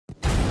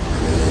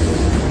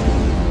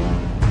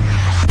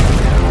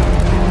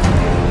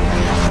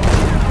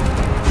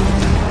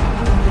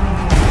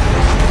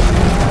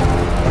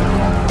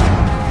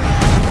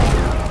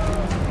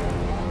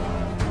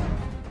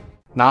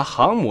拿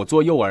航母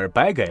做诱饵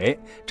白给，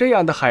这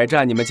样的海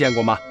战你们见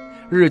过吗？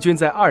日军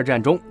在二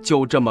战中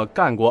就这么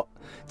干过。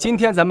今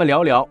天咱们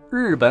聊聊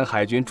日本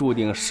海军注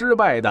定失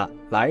败的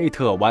莱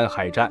特湾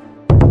海战。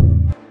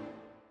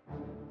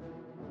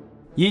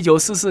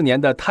1944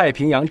年的太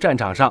平洋战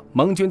场上，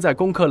盟军在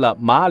攻克了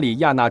马里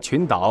亚纳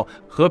群岛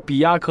和比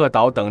亚克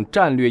岛等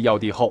战略要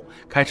地后，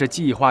开始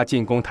计划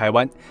进攻台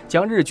湾，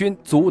将日军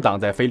阻挡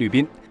在菲律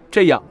宾。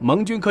这样，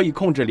盟军可以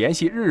控制联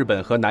系日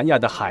本和南亚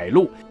的海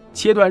路，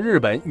切断日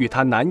本与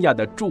他南亚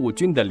的驻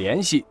军的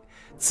联系。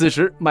此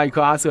时，麦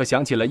克阿瑟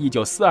想起了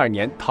1942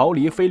年逃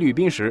离菲律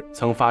宾时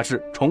曾发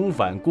誓重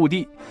返故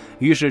地，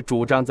于是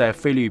主张在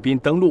菲律宾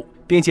登陆，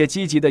并且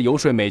积极地游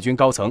说美军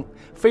高层，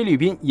菲律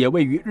宾也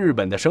位于日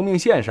本的生命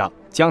线上，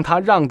将它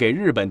让给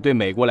日本对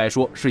美国来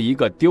说是一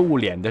个丢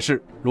脸的事。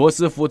罗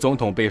斯福总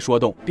统被说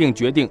动，并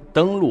决定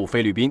登陆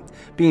菲律宾，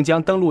并将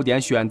登陆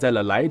点选在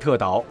了莱特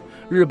岛。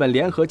日本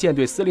联合舰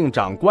队司令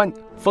长官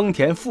丰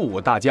田富武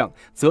大将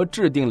则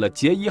制定了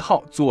杰1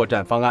号作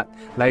战方案，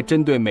来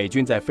针对美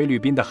军在菲律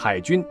宾的海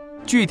军。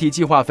具体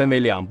计划分为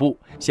2步，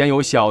先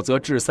由小泽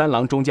治三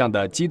郎中将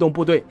的机动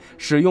部队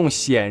使用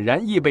显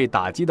然易被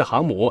打击的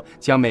航母，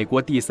将美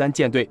国第3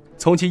舰队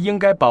从其应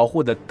该保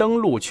护的登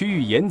陆区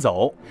域引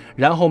走。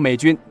然后美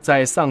军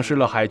在丧失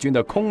了海军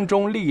的空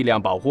中力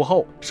量保护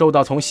后，受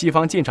到从西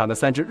方进场的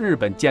3支日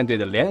本舰队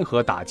的联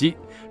合打击。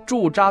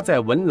驻扎在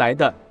文莱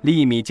的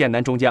利米舰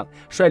南中将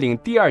率领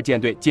第2舰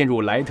队进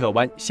入莱特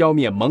湾，消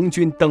灭盟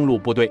军登陆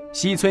部队。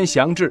西村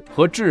祥治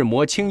和志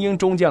摩青英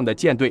中将的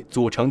舰队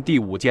组成第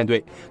5舰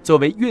队，作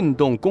为运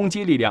动攻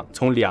击力量，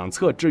从2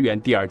侧支援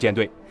第2舰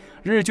队。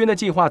日军的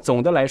计划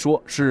总的来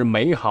说是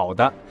美好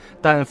的，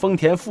但丰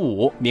田富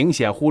武明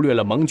显忽略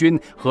了盟军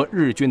和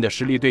日军的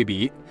实力对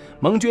比。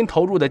盟军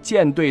投入的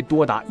舰队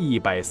多达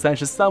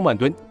133万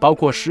吨，包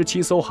括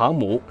17艘航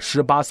母、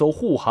18艘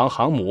护航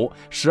航母、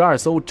12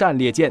艘战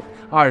列舰、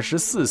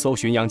24艘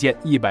巡洋舰、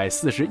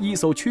141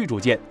艘驱逐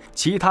舰，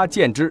其他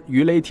舰只、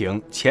鱼雷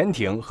艇、潜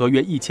艇和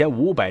约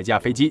1500架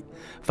飞机。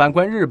反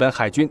观日本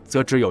海军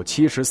则只有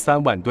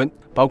73万吨，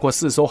包括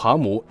4艘航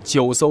母、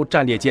9艘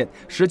战列舰、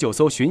19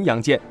艘巡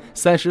洋舰、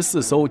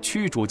34艘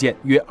驱逐舰，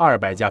约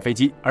200架飞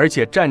机，而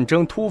且战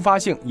争突发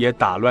性也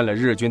打乱了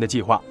日军的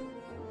计划。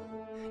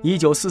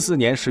1944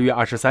年10月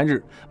23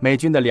日，美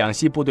军的2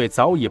栖部队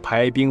早已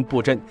排兵布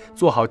阵，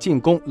做好进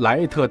攻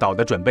莱特岛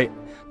的准备。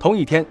同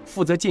一天，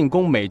负责进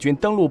攻美军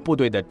登陆部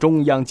队的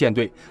中央舰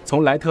队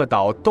从莱特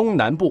岛东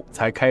南部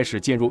才开始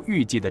进入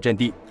预计的阵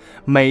地。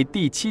美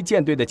第7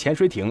舰队的潜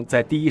水艇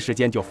在第一时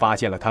间就发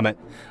现了他们。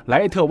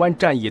莱特湾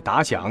战役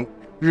打响，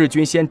日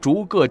军先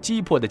逐个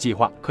击破的计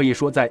划可以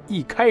说在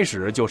一开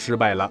始就失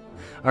败了。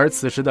而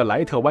此时的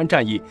莱特湾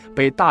战役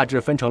被大致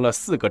分成了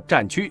4个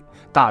战区，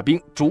大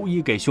兵逐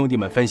一给兄弟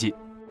们分析。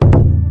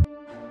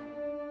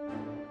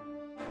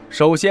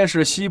首先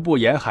是西部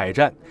沿海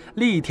战，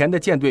栗田的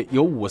舰队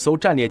由5艘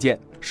战列舰、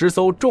10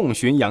艘重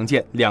巡洋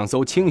舰、2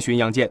艘轻巡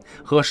洋舰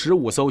和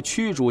15艘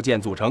驱逐舰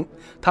组成。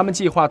他们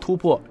计划突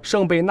破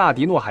圣贝纳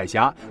迪诺海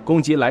峡，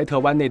攻击莱特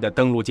湾内的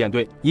登陆舰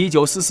队。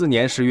1944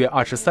年10月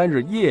23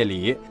日夜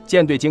里，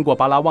舰队经过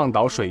巴拉望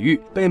岛水域，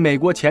被美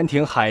国潜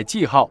艇海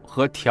记号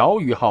和条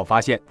鱼号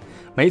发现。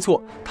没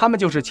错，他们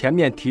就是前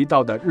面提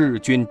到的日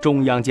军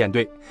中央舰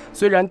队。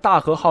虽然大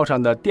和号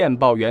上的电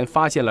报员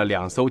发现了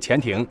2艘潜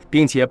艇，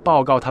并且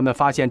报告他们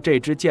发现这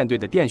支舰队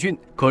的电讯，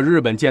可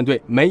日本舰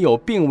队没有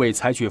并未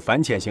采取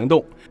反潜行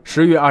动。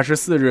10月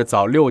24日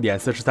早6点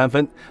43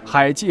分，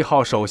海记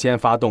号首先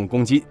发动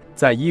攻击，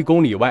在1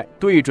公里外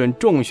对准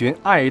重巡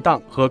爱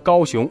宕和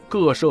高雄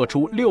各射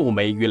出6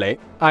枚鱼雷，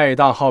爱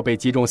宕号被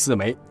击中4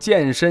枚，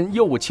舰身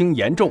右倾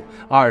严重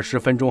，20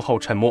分钟后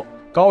沉没。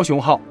高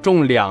雄号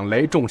中2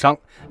雷重伤。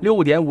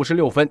6点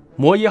56分，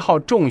摩耶号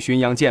重巡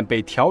洋舰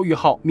被条鱼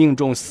号命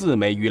中4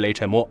枚鱼雷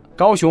沉没。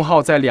高雄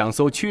号在2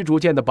艘驱逐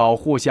舰的保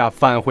护下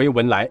返回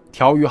文莱，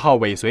条鱼号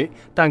尾随，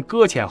但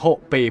搁浅后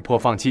被迫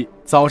放弃。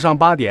早上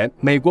8点，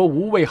美国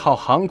无畏号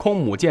航空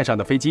母舰上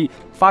的飞机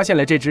发现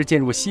了这支进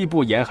入西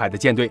部沿海的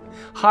舰队，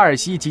哈尔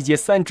西集结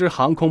3支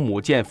航空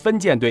母舰分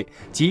舰队，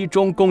集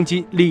中攻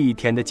击栗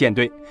田的舰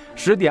队。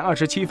10点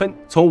27分，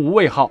从无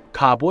畏号、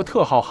卡伯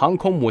特号航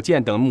空母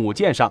舰等母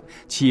舰上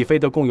起飞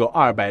的共有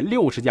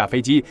260架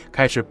飞机，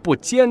开始不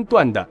间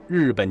断的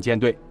日本舰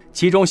队。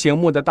其中醒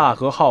目的大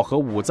和号和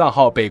武藏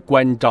号被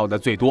关照的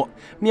最多，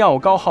妙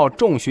高号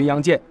重巡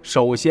洋舰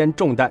首先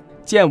中弹，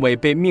舰尾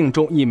被命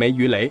中1枚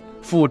鱼雷，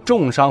负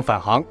重伤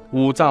返航。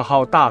武藏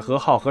号、大和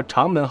号和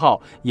长门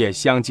号也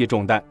相继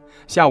中弹。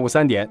下午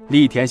3点，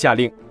栗田下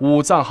令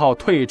武藏号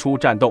退出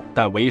战斗，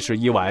但为时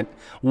已晚。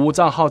武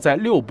藏号在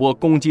6波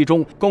攻击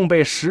中共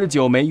被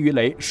19枚鱼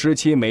雷、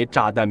17枚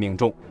炸弹命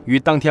中，于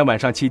当天晚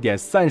上7点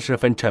30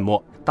分沉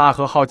没。大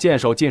和号舰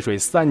首进水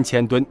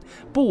3000吨，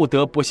不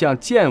得不向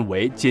舰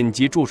尾紧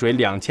急注水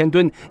2000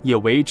吨，以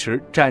维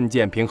持战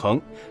舰平衡。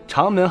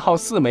长门号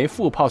4枚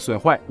副炮损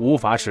坏，无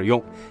法使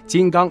用。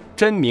金刚、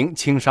真名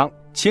轻伤。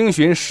轻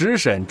巡石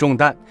沈中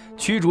弹，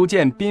驱逐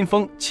舰滨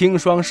风轻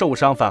双受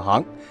伤返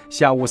航。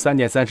下午3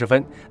点30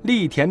分，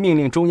栗田命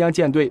令中央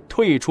舰队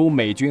退出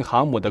美军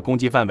航母的攻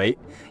击范围。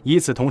与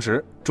此同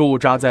时，驻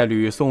扎在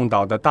吕宋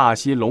岛的大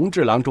西龙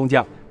治郎中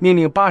将命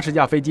令80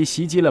架飞机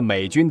袭击了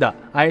美军的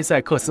埃塞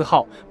克斯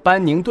号、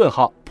班宁顿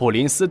号、普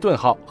林斯顿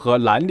号和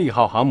兰利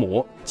号航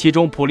母。其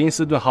中普林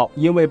斯顿号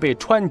因为被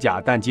穿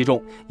甲弹击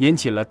中，引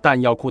起了弹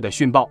药库的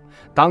殉爆，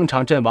当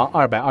场阵亡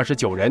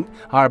229人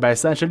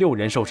，236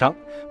人受伤。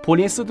普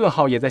林斯顿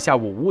号也在下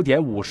午5点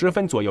50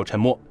分左右沉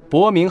没。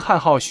伯明翰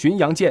号巡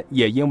洋舰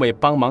也因为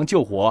帮忙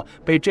救火，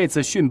被这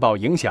次殉爆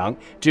影响，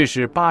致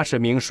使80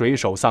名水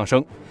手丧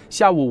生。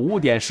下午5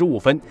点15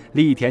分，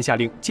栗田下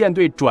令舰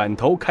队转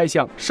头开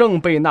向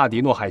圣贝纳迪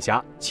诺海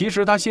峡。其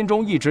实他心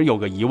中一直有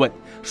个疑问，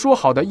说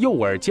好的诱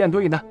饵舰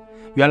队呢？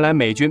原来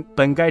美军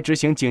本该执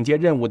行警戒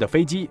任务的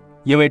飞机，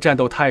因为战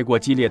斗太过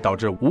激烈，导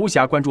致无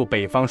暇关注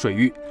北方水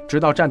域。直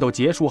到战斗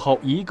结束后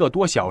1个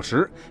多小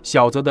时，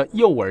小泽的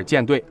诱饵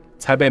舰队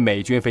才被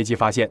美军飞机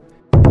发现。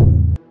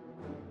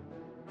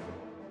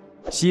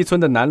西村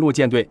的南陆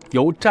舰队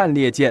由战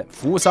列舰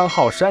扶桑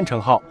号、山城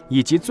号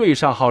以及最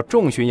上号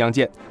重巡洋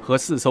舰和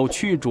4艘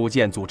驱逐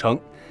舰组成。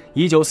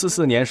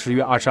1944年10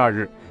月22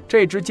日，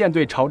这支舰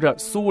队朝着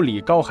苏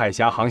里高海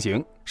峡航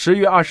行。10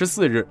月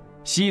24日，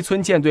西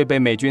村舰队被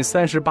美军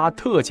38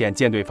特遣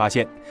舰队发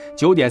现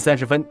，9点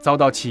30分遭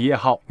到企业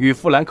号与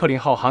富兰克林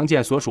号航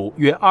舰所属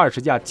约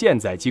20架舰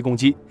载机攻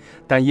击，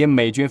但因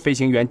美军飞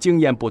行员经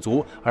验不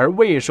足而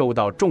未受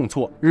到重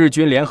挫。日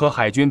军联合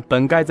海军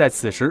本该在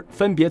此时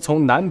分别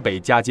从南北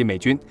夹击美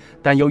军，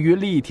但由于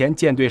栗田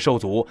舰队受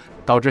阻，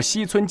导致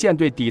西村舰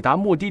队抵达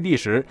目的地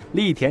时，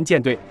栗田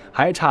舰队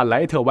还差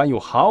莱特湾有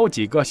好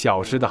几个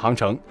小时的航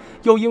程，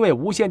又因为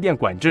无线电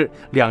管制，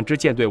两支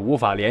舰队无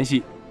法联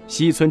系。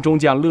西村中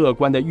将乐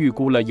观地预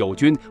估了友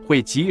军会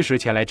及时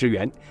前来支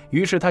援，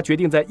于是他决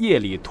定在夜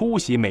里突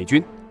袭美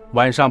军。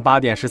晚上8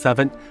点13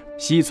分，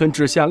西村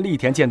只向栗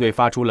田舰队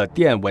发出了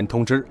电文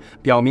通知，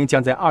表明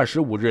将在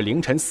25日凌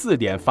晨4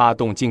点发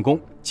动进攻。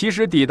其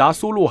实抵达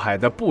苏禄海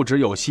的不只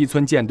有西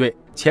村舰队，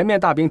前面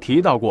大兵提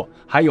到过，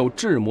还有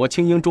志摩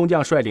青英中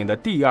将率领的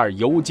第2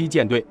游击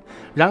舰队。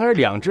然而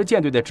两支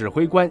舰队的指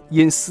挥官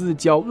因私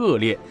交恶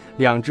劣，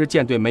两支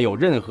舰队没有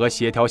任何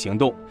协调行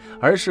动，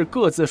而是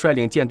各自率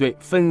领舰队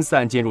分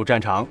散进入战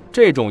场。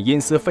这种因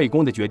私废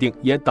公的决定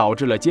也导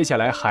致了接下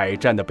来海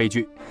战的悲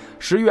剧。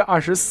10月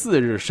24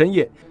日深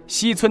夜，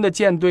西村的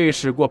舰队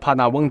驶过帕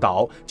纳翁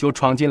岛，就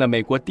闯进了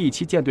美国第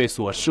7舰队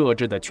所设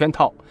置的圈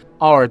套。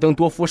奥尔登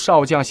多夫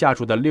少将下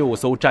属的6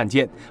艘战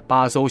舰、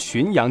8艘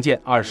巡洋舰、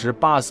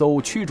28艘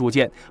驱逐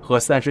舰和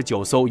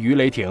39艘鱼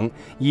雷艇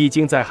已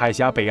经在海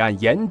峡北岸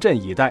严阵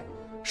以待。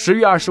10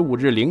月25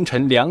日凌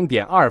晨2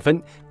点2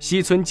分，西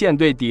村舰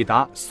队抵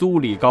达苏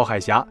里高海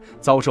峡，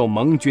遭受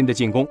盟军的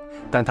进攻，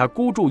但他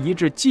孤注一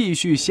掷，继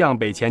续向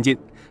北前进。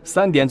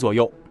3点左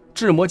右，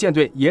志摩舰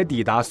队也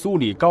抵达苏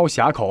里高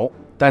峡口，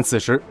但此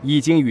时已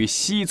经与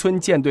西村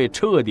舰队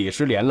彻底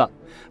失联了。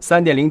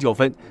3点09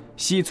分，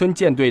西村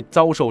舰队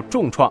遭受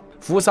重创，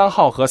扶桑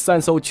号和3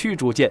艘驱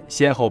逐舰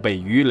先后被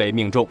鱼雷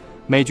命中。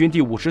美军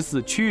第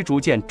54驱逐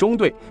舰中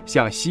队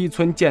向西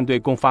村舰队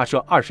共发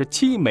射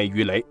27枚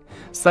鱼雷。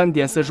3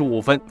点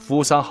45分，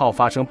扶桑号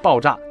发生爆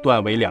炸，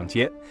断为2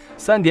截。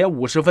3点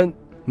50分，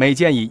美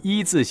舰以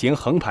一字形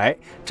横排，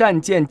战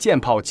舰舰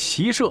炮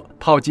齐射，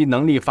炮击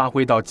能力发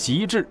挥到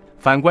极致。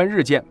反观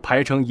日舰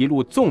排成一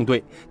路纵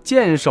队，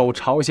舰首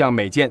朝向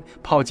美舰，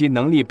炮击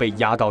能力被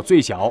压到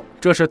最小。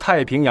这是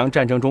太平洋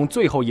战争中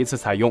最后一次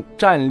采用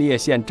战列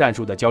线战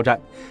术的交战。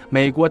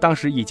美国当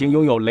时已经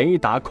拥有雷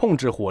达控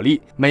制火力，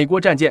美国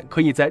战舰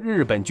可以在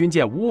日本军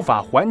舰无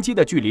法还击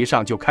的距离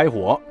上就开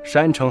火。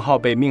山城号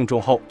被命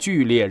中后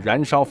剧烈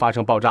燃烧，发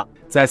生爆炸，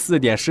在4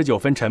点19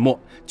分沉没，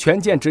全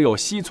舰只有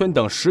西村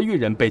等10余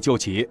人被救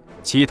起，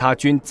其他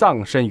均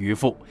葬身鱼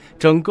腹。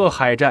整个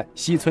海战，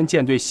西村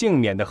舰队幸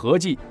免的合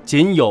计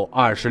仅有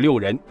26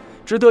人。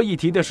值得一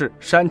提的是，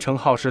山城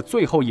号是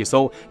最后一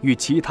艘与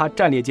其他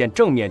战列舰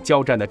正面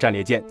交战的战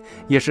列舰，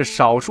也是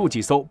少数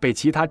几艘被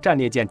其他战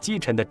列舰击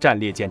沉的战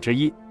列舰之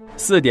一。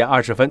4点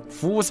20分，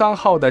扶桑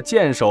号的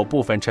舰首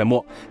部分沉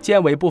没，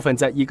舰尾部分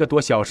在1个多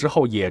小时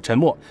后也沉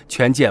没，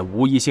全舰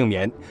无一幸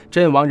免，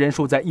阵亡人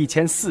数在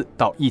1400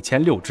到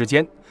1600之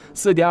间。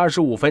4点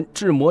25分，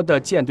志摩的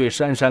舰队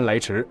姗姗来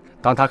迟。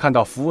当他看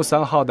到扶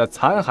桑号的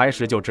残骸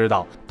时，就知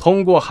道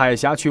通过海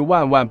峡去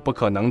万万不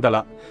可能的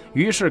了，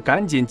于是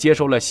赶紧接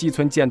收了西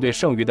村舰队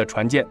剩余的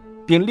船舰，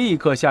并立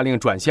刻下令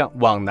转向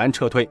往南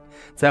撤退。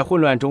在混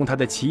乱中，他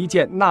的旗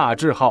舰纳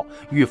智号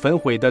与焚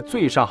毁的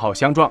最上号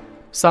相撞，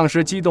丧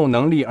失机动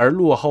能力而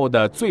落后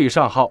的最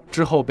上号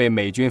之后被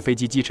美军飞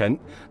机击沉。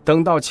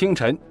等到清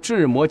晨，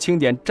志摩清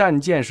点战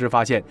舰时，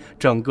发现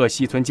整个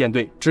西村舰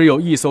队只有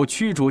1艘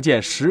驱逐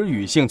舰时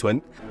雨幸存，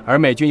而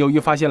美军由于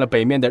发现了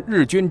北面的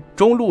日军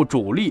中路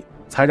主力，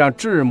才让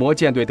志摩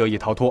舰队得以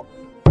逃脱。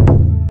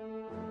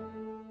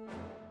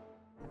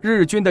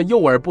日军的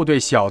诱饵部队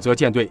小泽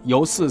舰队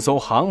由4艘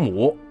航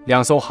母、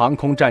2艘航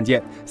空战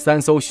舰、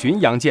3艘巡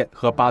洋舰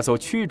和8艘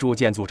驱逐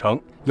舰组成。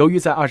由于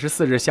在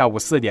24日下午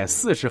4点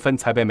40分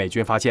才被美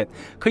军发现，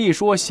可以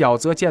说小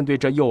泽舰队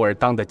这诱饵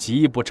当得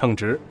极不称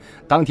职。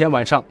当天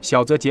晚上，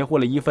小泽截获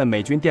了一份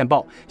美军电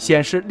报，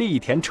显示栗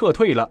田撤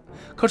退了。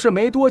可是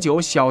没多久，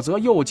小泽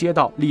又接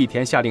到栗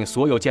田下令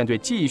所有舰队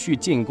继续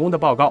进攻的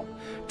报告，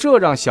这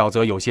让小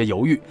泽有些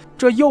犹豫，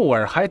这诱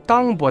饵还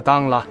当不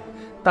当了？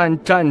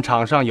但战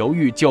场上犹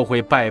豫就会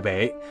败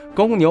北。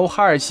公牛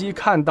哈尔西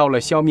看到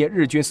了消灭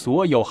日军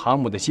所有航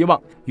母的希望，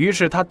于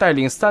是他带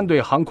领3队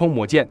航空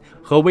母舰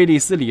和威利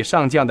斯里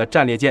上将的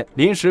战列舰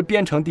临时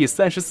编成第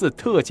34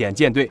特遣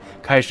舰队，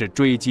开始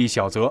追击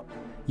小泽。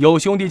有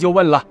兄弟就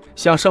问了，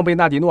向圣贝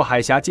纳迪诺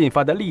海峡进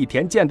发的栗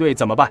田舰队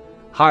怎么办？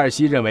哈尔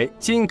西认为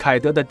金凯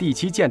德的第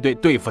7舰队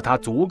对付他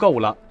足够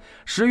了。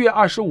10月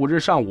25日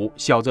上午，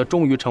小泽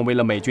终于成为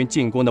了美军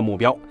进攻的目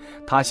标。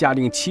他下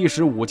令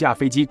75架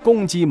飞机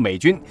攻击美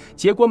军，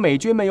结果美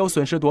军没有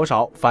损失多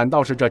少，反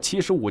倒是这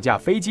75架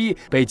飞机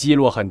被击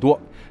落很多，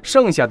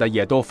剩下的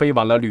也都飞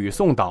往了吕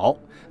宋岛。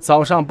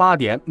早上8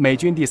点，美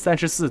军第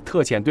34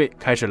特遣队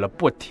开始了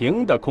不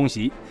停的空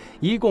袭，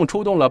一共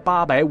出动了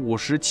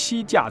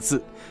857架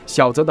次。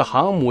小泽的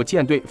航母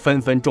舰队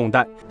纷纷中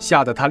弹，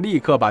吓得他立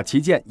刻把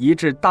旗舰移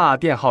至大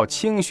电号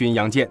轻巡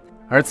洋舰。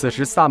而此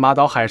时萨马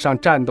岛海上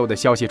战斗的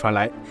消息传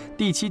来，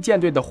第7舰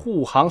队的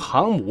护航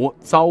航母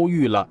遭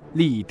遇了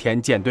栗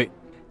田舰队。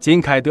金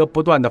凯德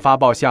不断地发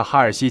报向哈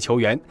尔西求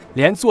援，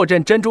连坐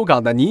镇珍珠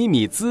港的尼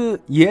米兹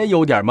也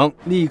有点懵，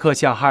立刻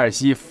向哈尔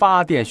西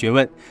发电询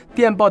问。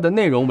电报的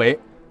内容为：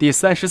第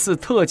34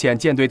特遣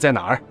舰队在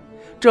哪儿？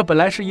这本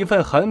来是一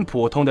份很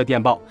普通的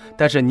电报，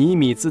但是尼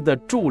米兹的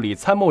助理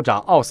参谋长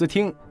奥斯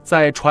汀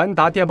在传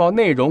达电报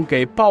内容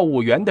给报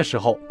务员的时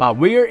候，把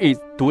Where is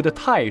读得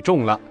太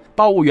重了。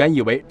报务员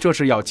以为这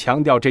是要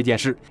强调这件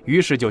事，于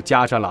是就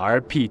加上了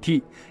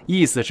RPT，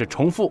 意思是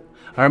重复。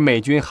而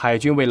美军海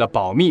军为了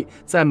保密，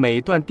在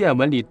每段电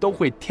文里都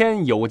会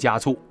添油加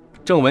醋，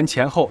正文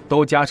前后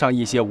都加上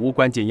一些无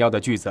关紧要的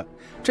句子。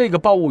这个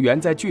报务员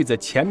在句子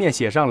前面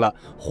写上了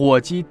火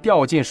鸡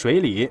掉进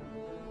水里，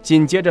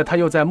紧接着他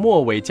又在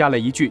末尾加了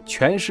一句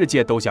全世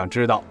界都想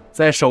知道，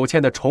在手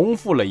欠的重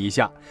复了一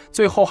下。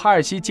最后哈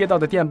尔西接到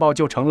的电报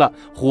就成了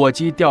火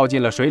鸡掉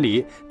进了水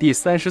里，第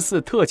34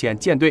特遣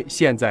舰队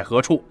现在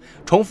何处？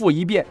重复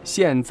一遍，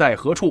现在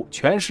何处？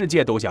全世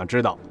界都想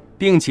知道，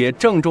并且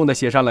郑重地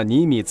写上了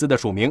尼米兹的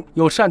署名，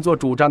又擅作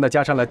主张地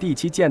加上了第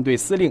7舰队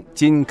司令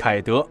金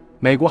凯德、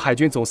美国海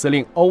军总司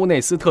令欧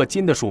内斯特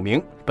金的署名。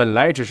本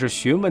来只是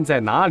询问在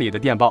哪里的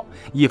电报，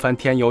一番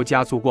添油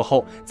加醋过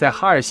后，在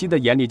哈尔西的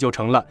眼里就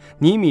成了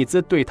尼米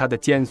兹对他的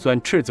尖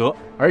酸斥责，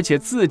而且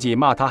自己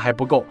骂他还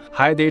不够，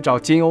还得找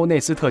金欧内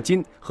斯特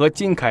金和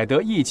金凯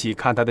德一起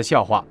看他的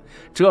笑话，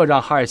这让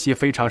哈尔西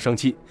非常生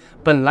气。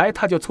本来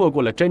他就错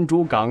过了珍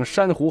珠港、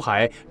珊瑚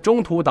海、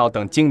中途岛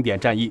等经典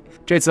战役，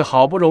这次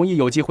好不容易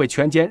有机会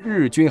全歼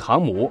日军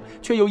航母，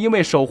却又因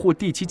为守护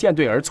第7舰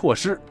队而错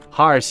失。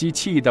哈尔西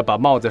气得把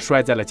帽子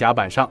摔在了甲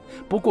板上，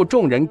不顾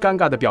众人尴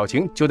尬的表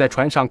情，就在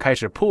船上开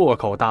始破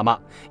口大骂，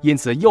因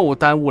此又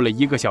耽误了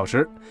1个小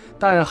时。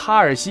但哈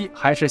尔西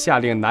还是下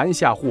令南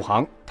下护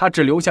航，他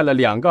只留下了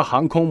2个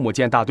航空母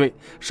舰大队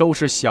收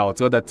拾小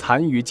泽的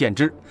残余舰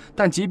只。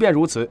但即便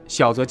如此，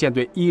小泽舰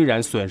队依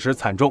然损失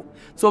惨重。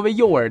作为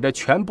诱饵的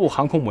全部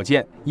航空母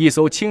舰、1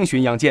艘轻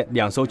巡洋舰、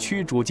2艘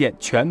驱逐舰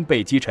全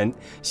被击沉，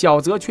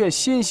小泽却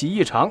欣喜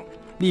异常，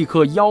立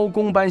刻邀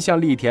功般向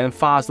栗田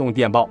发送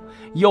电报，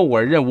诱饵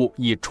任务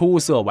已出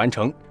色完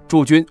成，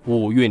驻军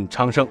五运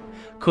昌盛。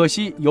可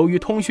惜由于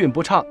通讯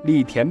不畅，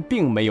栗田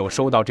并没有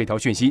收到这条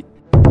讯息。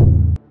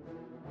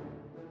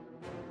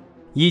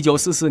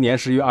1944年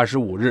10月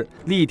25日，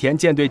栗田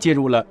舰队进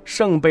入了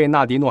圣贝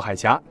纳迪诺海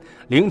峡。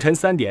凌晨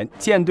3点，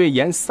舰队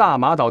沿萨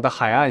马岛的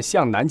海岸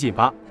向南进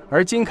发，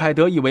而金凯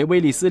德以为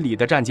威利斯里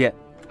的战舰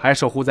还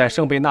守护在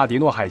圣贝纳迪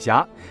诺海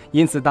峡，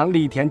因此当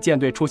栗田舰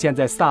队出现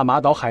在萨马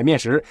岛海面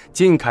时，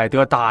金凯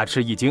德大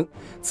吃一惊。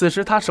此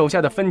时他手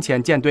下的分遣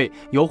舰队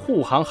由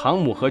护航航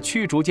母和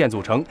驱逐舰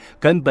组成，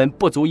根本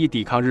不足以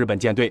抵抗日本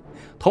舰队。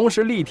同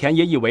时栗田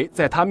也以为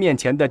在他面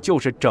前的就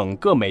是整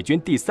个美军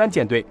第3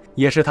舰队，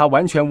也是他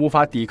完全无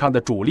法抵抗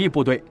的主力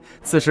部队。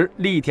此时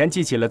栗田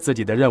记起了自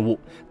己的任务，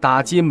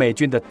打击美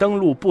军的登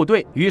陆部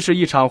队，于是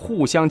一场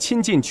互相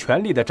倾尽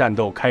全力的战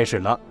斗开始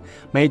了。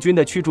美军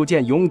的驱逐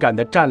舰勇敢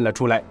地站了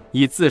出来，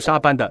以自杀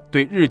般的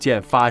对日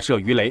舰发射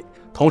鱼雷，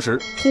同时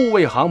护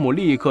卫航母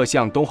立刻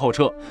向东后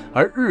撤，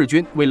而日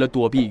军为了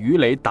躲避鱼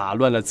雷，打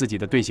乱了自己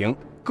的队形，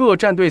各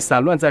战队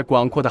散乱在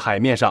广阔的海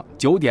面上。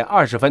9点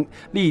20分，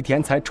栗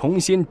田才重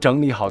新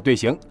整理好队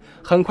形。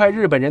很快，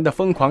日本人的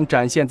疯狂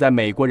展现在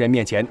美国人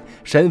面前，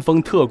神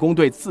风特工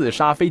队自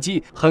杀飞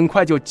机很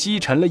快就击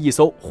沉了1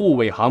艘护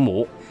卫航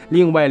母，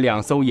另外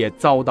2艘也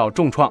遭到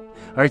重创，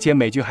而且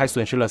美军还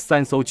损失了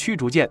3艘驱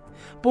逐舰。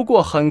不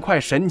过很快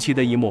神奇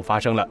的一幕发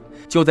生了，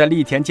就在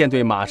栗田舰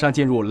队马上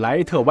进入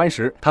莱特湾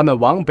时，他们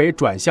往北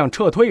转向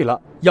撤退了。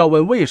要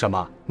问为什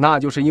么？那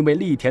就是因为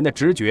栗田的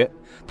直觉，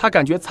他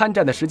感觉参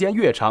战的时间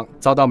越长，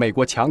遭到美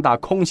国强大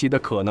空袭的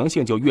可能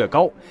性就越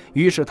高，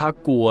于是他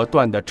果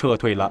断地撤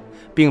退了，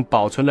并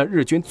保存了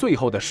日军最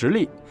后的实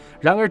力。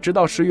然而，直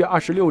到10月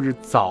26日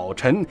早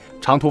晨，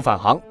长途返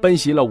航奔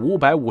袭了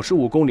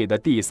555公里的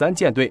第3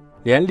舰队，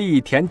连栗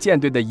田舰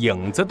队的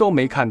影子都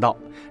没看到。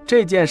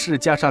这件事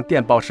加上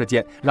电报事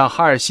件，让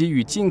哈尔西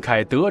与金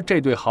凯德这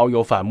对好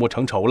友反目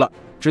成仇了。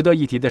值得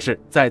一提的是，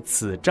在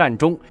此战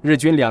中，日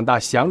军2大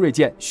祥瑞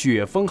舰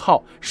雪峰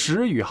号、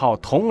石宇号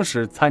同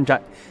时参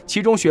战，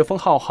其中雪峰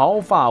号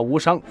毫发无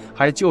伤，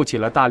还救起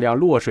了大量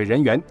落水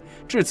人员。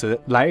至此，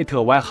莱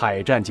特湾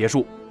海战结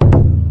束。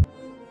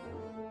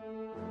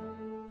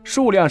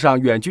数量上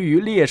远居于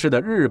劣势的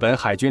日本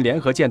海军联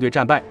合舰队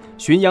战败，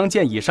巡洋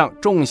舰以上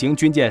重型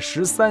军舰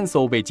13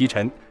艘被击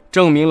沉，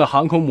证明了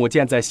航空母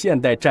舰在现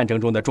代战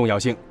争中的重要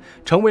性，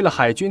成为了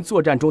海军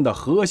作战中的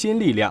核心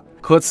力量。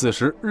可此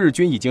时日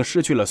军已经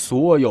失去了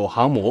所有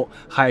航母，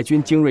海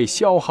军精锐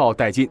消耗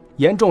殆尽，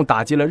严重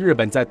打击了日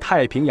本在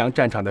太平洋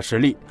战场的实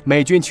力，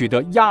美军取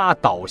得压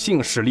倒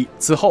性胜利。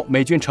此后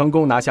美军成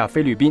功拿下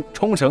菲律宾、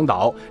冲绳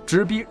岛，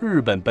直逼日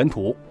本本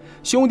土。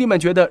兄弟们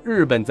觉得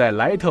日本在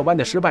莱特湾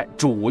的失败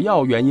主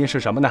要原因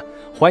是什么呢？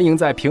欢迎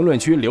在评论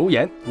区留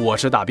言。我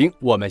是大兵，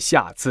我们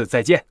下次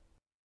再见。